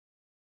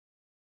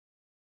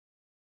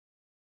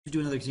Let's do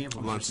another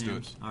example, Mr. Let's do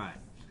Sams. it. All right.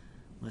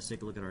 Let's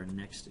take a look at our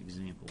next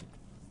example.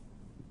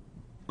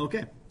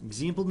 Okay.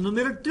 Example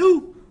number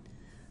 2.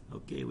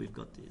 Okay, we've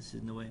got this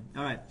in the way.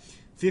 All right.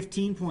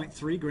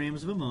 15.3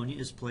 grams of ammonia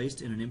is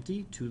placed in an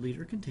empty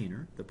 2-liter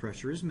container. The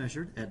pressure is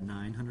measured at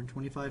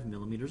 925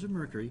 millimeters of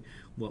mercury.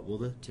 What will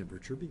the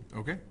temperature be?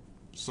 Okay.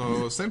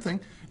 So same thing.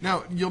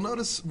 Now, you'll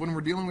notice when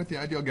we're dealing with the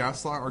ideal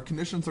gas law, our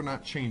conditions are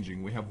not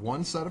changing. We have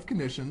one set of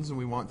conditions, and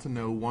we want to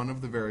know one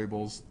of the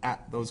variables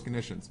at those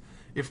conditions.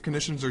 If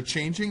conditions are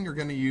changing, you're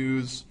going to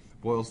use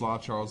Boyle's law,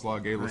 Charles' law,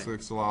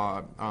 Gay-Lussac's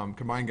law,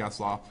 combined gas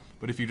law.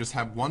 But if you just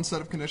have one set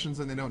of conditions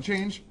and they don't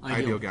change,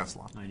 ideal gas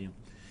law. Ideal.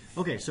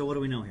 Okay, so what do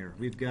we know here?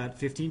 We've got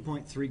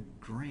 15.3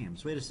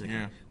 grams. Wait a second.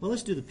 Yeah. Well,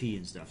 let's do the P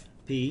and stuff.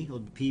 P,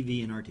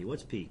 PV and RT.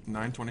 What's P?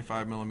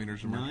 925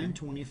 millimeters of mercury.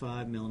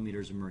 925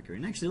 millimeters of mercury.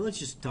 And actually, let's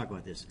just talk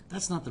about this.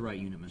 That's not the right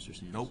unit, Mr.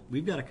 Sams. Nope.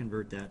 We've got to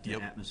convert that to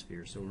Yep.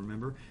 atmosphere. So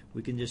remember,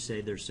 we can just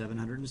say there's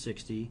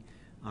 760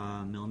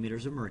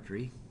 millimeters of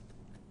mercury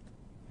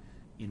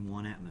in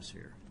 1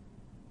 atmosphere.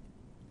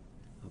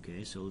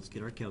 Okay, so let's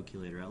get our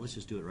calculator out. Let's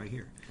just do it right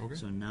here. Okay.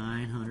 So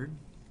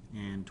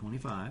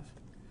 925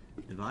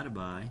 divided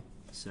by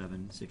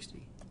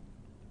 760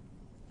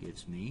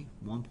 gives me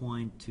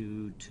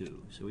 1.22.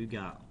 So we've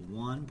got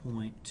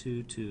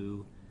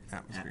 1.22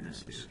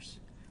 atmospheres.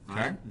 All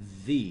Okay. right.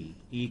 V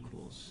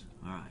equals,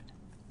 all right.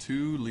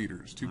 2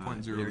 liters, 2.0 All right,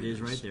 liters. there it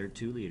is right there,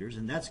 2 liters.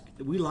 And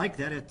we like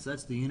that.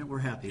 That's the unit we're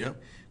happy Yep.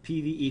 with.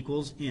 PV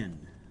equals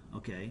N.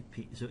 Okay,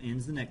 so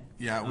N's the next.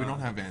 Yeah, we don't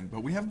have N,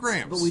 but we have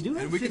grams. But we do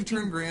have and we 15 can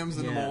turn grams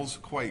into yeah. moles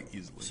quite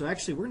easily. So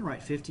actually, we're going to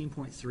write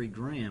 15.3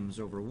 grams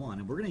over 1,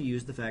 and we're going to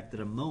use the fact that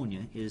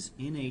ammonia is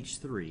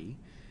NH3,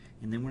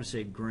 and then we're going to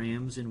say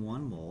grams in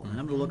 1 mole. And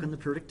I'm going to look on the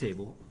periodic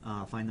table,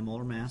 find the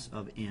molar mass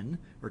of N,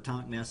 or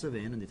atomic mass of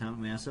N, and the atomic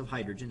mass of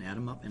hydrogen, add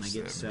them up, and I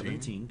get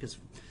 17.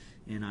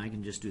 And I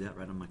can just do that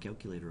right on my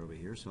calculator over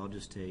here. So I'll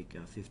just take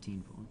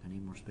 15. I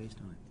need more space,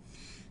 don't I?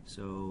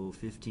 So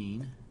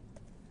 15.3,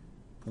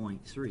 a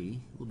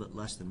little bit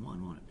less than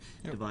 1, won't it?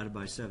 Yep. Divided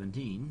by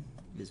 17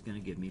 is going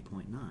to give me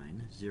 0.9,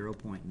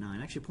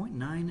 0.9, actually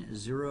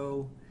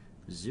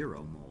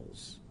 0.900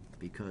 moles,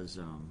 because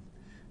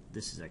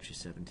this is actually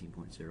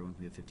 17.0 and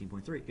we have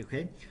 15.3.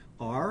 Okay,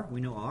 R, we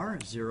know R,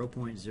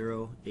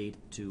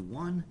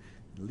 0.0821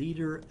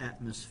 liter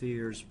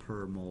atmospheres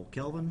per mole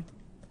Kelvin.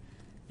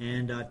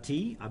 And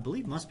T, I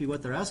believe, must be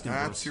what they're asking for.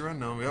 That's your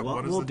unknown. Yep. What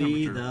What is will the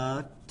be temperature?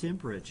 the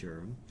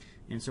temperature?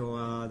 And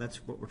so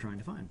that's what we're trying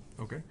to find.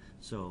 Okay.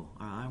 So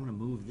I'm going to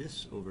move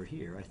this over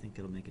here. I think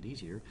it'll make it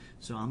easier.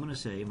 So I'm going to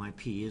say my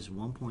P is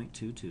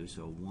 1.22.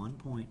 So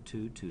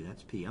 1.22,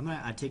 that's P.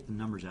 I take the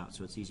numbers out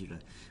so it's easier to,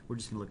 we're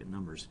just going to look at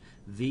numbers.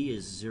 V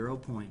is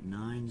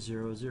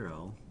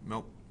 0.900.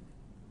 Nope.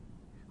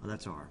 Oh,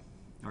 that's R,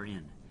 or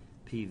N.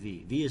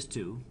 PV. V is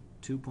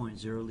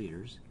 2.0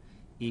 liters,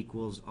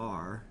 equals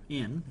R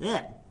in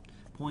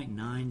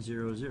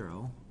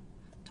 0.900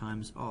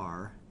 times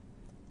R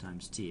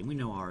times T. And we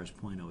know R is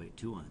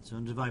 0.0821. So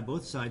I'm divide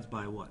both sides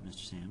by what,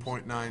 Mr. Sams?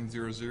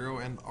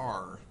 0.900 and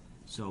R.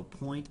 So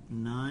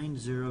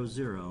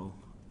 0.900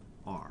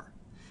 R.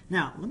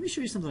 Now, let me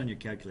show you something on your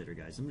calculator,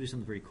 guys. I'm going to do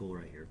something pretty cool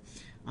right here.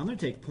 I'm going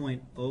to take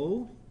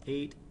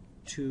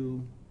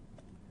 0.0821,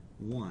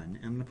 and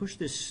I'm going to push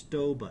this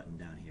stow button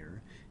down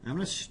here. And I'm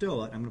going to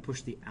stow it. I'm going to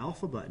push the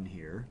alpha button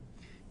here,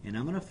 and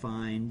I'm going to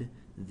find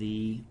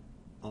the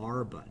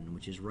R button,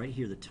 which is right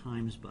here, the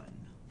times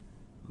button.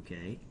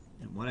 Okay?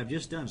 And what I've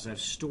just done is I've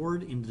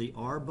stored into the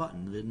R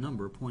button the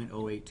number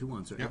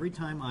 0.0821. So Yep. every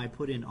time I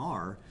put in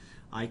R,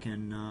 I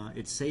can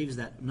it saves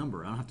that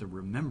number. I don't have to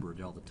remember it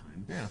all the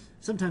time. Yeah.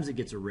 Sometimes it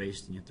gets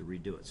erased and you have to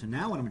redo it. So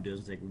now what I'm going to do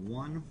is take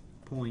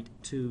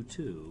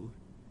 1.22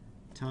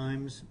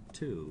 times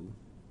 2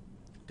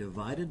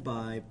 divided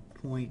by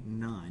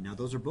 0.9. Now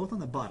those are both on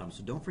the bottom,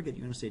 so don't forget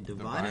you're going to say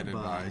divided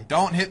by.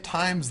 Don't hit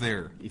times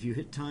there. If you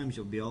hit times,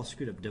 you'll be all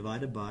screwed up.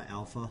 Divided by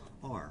alpha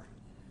R.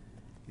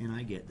 And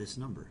I get this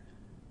number.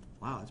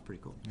 Wow, that's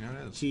pretty cool. Yeah,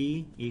 it is.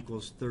 T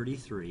equals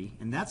 33,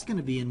 and that's going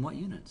to be in what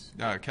units?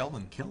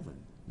 Kelvin. Kelvin.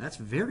 That's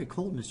very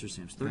cold, Mr.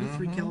 Sims.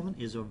 33 Kelvin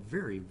is a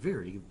very,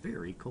 very,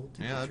 very cold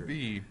temperature. Yeah, that'd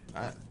be.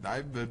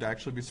 I would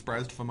actually be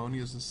surprised if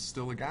ammonia is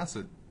still a gas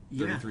at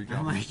 33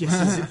 Kelvin. My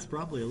guess is it's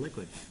probably a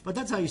liquid. But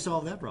that's how you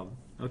solve that problem.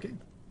 Okay.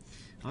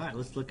 All right,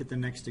 let's look at the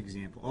next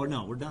example. Oh,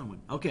 no, we're done with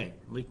it. Okay,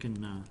 we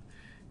can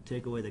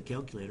take away the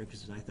calculator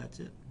because that's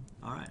it.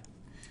 All right.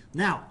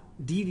 Now,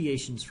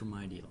 deviations from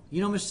ideal.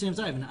 You know, Mr. Sims,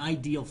 I have an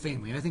ideal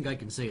family. I think I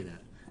can say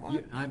that.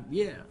 What?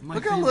 Yeah. My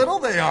Look how family. little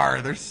they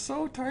are. They're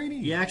so tiny.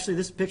 Yeah, actually,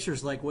 this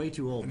picture's like way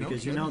too old No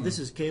because, you know, kidding. this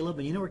is Caleb,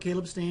 and you know where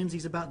Caleb stands?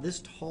 He's about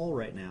this tall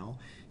right now.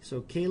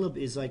 So Caleb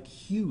is like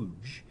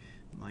huge.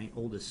 My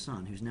oldest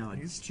son, who's now a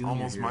He's junior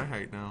almost here. my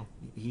height now.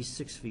 He's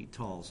 6 feet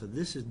tall. So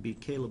this would be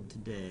Caleb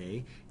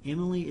today.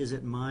 Emily is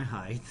at my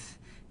height,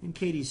 and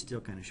Katie's still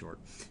kind of short.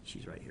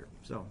 She's right here.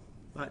 So,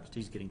 but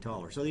she's getting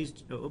taller. So these,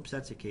 oops,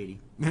 that's a Katie.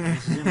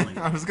 This is Emily.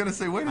 I was gonna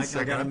say, wait a I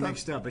second. got them thought-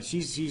 mixed up, but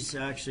she's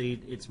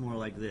actually, it's more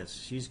like this.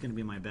 She's going to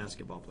be my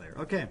basketball player.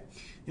 Okay.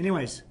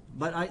 Anyways,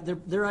 but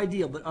they're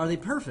ideal, but are they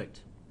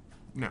perfect?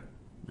 No.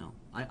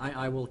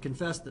 I will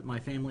confess that my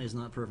family is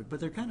not perfect, but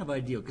they're kind of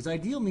ideal, because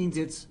ideal means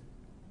it's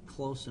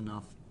close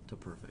enough to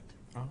perfect.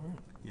 All right.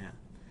 Yeah.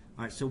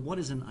 All right, so what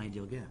is an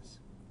ideal gas?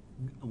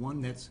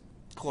 One that's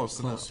Close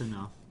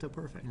enough to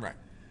perfect. Right.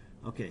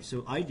 Okay,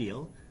 so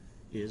ideal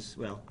is,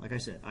 well, like I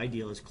said,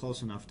 ideal is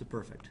close enough to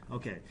perfect.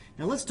 Okay,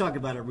 now let's talk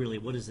about it really.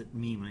 What does it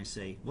mean when I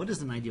say, what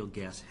does an ideal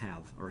gas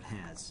have, or it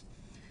has?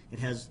 It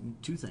has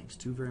two things,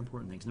 two very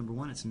important things. Number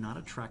one, it's not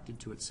attracted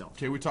to itself.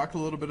 Okay, we talked a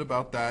little bit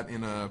about that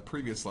in a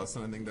previous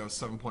lesson. I think that was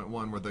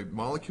 7.1, where the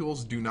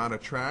molecules do not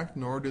attract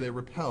nor do they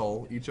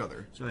repel each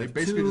other. So I they have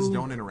basically just two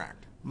don't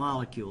interact.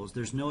 Molecules,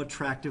 there's no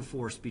attractive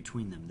force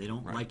between them. They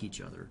don't Right. like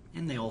each other,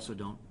 and they also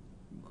don't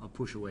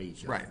push away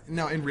each other. Right.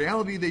 Now, in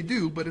reality, they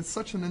do, but it's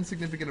such an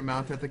insignificant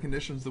amount at the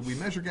conditions that we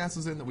measure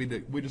gases in that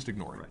we just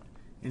ignore it. Right.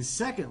 And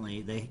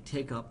secondly, they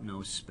take up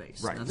no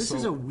space. Right, Now, this so-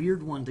 is a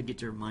weird one to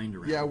get your mind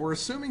around. Yeah, we're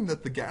assuming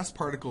that the gas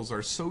particles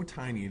are so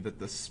tiny that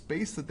the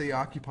space that they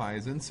occupy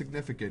is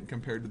insignificant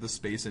compared to the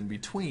space in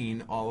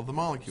between all of the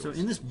molecules. So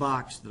in this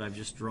box that I've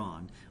just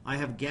drawn, I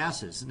have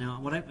gases.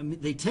 Now,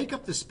 they take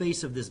up the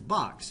space of this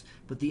box,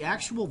 but the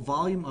actual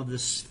volume of the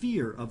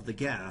sphere of the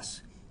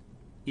gas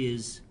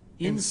is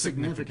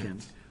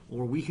insignificant,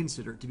 or we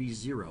consider it to be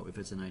zero if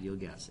it's an ideal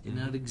gas. And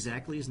that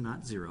exactly is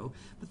not zero.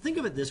 But think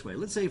of it this way.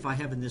 Let's say if I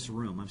have in this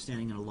room, I'm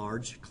standing in a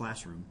large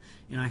classroom,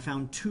 and I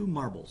found 2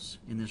 marbles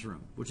in this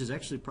room, which is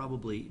actually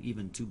probably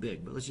even too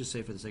big, but let's just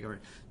say for the sake of it,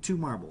 2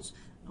 marbles.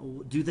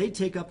 Do they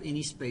take up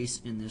any space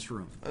in this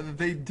room?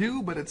 They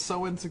do, but it's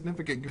so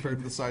insignificant compared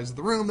to the size of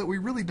the room that we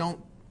really don't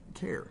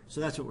care.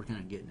 So that's what we're kind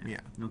of getting at.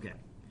 Yeah. Okay.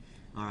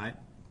 All right.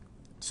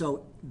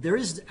 So there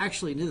is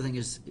actually another thing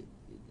is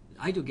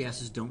ideal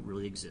gases don't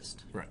really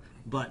exist. Right.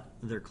 But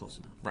they're close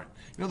enough. Right.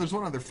 You know, there's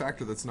one other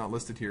factor that's not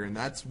listed here, and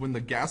that's when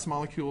the gas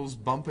molecules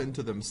bump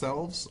into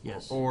themselves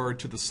Yes. or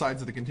to the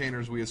sides of the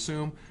containers, we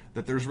assume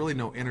that there's really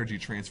no energy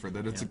transfer,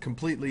 that it's Yeah. a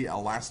completely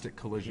elastic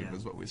collision, Yeah.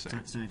 is what we say.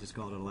 Scientists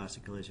call it an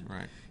elastic collision.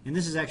 Right. And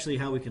this is actually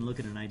how we can look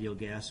at an ideal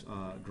gas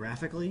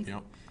graphically.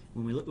 Yep.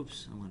 When we look,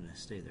 oops, I wanted to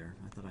stay there.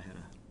 I thought I had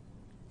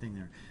a thing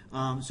there.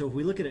 So if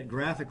we look at it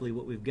graphically,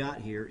 what we've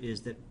got here is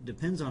that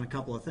depends on a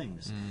couple of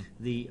things.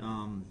 The,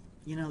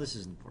 this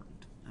is important.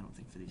 I don't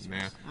think for these Yeah.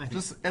 guys. I think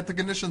Just at the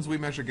conditions we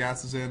measure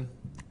gases in,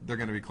 they're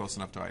going to be close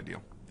enough to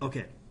ideal.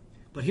 Okay.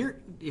 But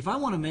here, if I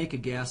want to make a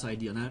gas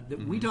ideal, now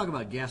we talk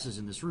about gases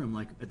in this room,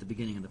 like at the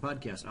beginning of the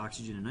podcast,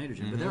 oxygen and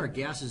nitrogen, but there are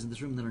gases in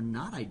this room that are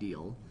not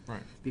ideal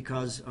Right.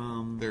 because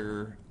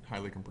They're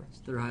highly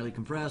compressed. they're highly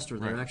compressed or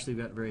they're Right. actually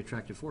got very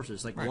attractive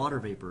forces. Like Right. water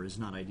vapor is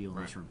not ideal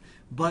in this Right. room.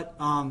 But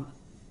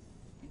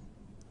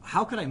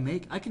how could I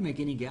can make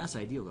any gas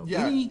ideal though.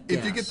 Yeah, Any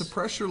if you gas. get the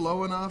pressure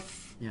low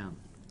enough, Yeah.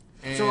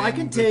 and So I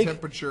can the take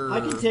temperature.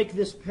 I can take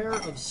this pair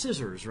of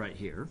scissors right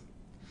here,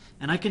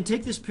 and I can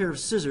take this pair of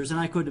scissors and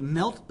I could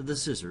melt the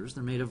scissors.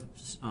 They're made of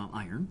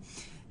iron,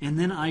 and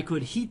then I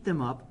could heat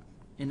them up,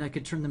 and I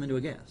could turn them into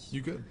a gas.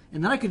 You could.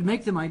 And then I could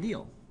make them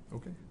ideal.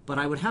 Okay. But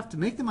I would have to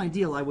make them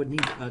ideal. I would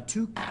need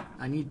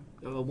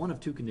one of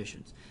two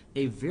conditions: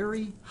 a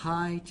very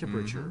high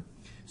temperature.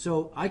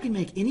 So I can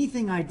make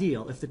anything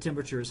ideal if the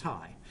temperature is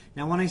high.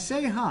 Now, when I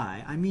say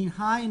high, I mean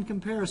high in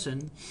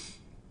comparison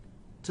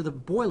to the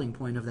boiling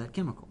point of that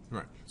chemical.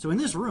 Right. So in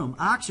this room,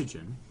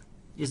 oxygen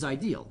is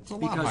ideal. It's a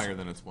lot higher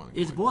than its boiling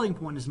Its point. boiling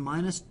point is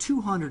minus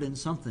 200 and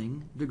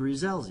something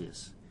degrees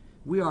Celsius.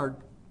 We are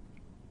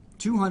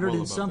 200 Well and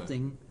above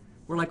something.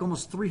 We're like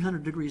almost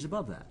 300 degrees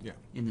above that Yeah.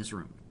 in this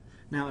room.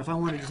 Now, if I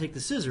wanted to take the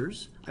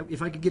scissors,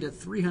 if I could get it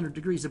 300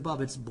 degrees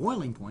above its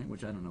boiling point,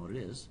 which I don't know what it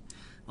is,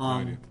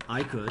 idea.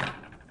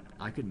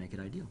 I could make it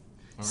ideal.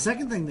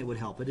 Second thing that would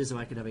help it is if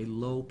I could have a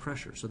low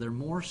pressure, so they're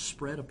more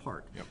spread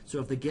apart. Yep. So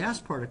if the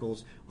gas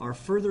particles are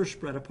further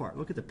spread apart,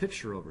 look at the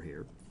picture over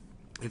here.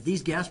 If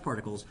these gas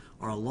particles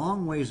are a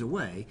long ways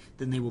away,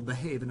 then they will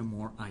behave in a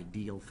more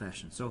ideal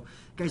fashion. So,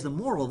 guys, the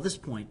moral of this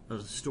point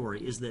of the story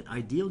is that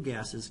ideal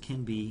gases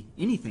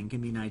anything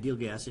can be an ideal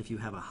gas if you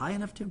have a high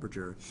enough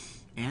temperature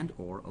and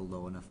or a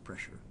low enough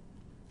pressure.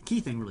 Key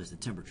thing really is the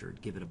temperature.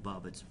 Give it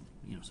above its,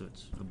 so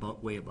it's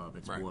way above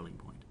its Right. boiling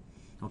point.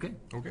 Okay?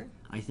 Okay.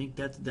 I think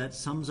that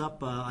sums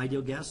up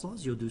ideal gas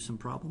laws. You'll do some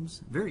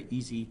problems. Very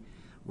easy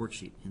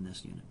worksheet in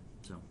this unit.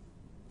 So,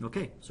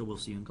 okay, so we'll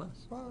see you in class.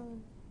 Bye.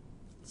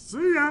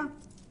 See ya!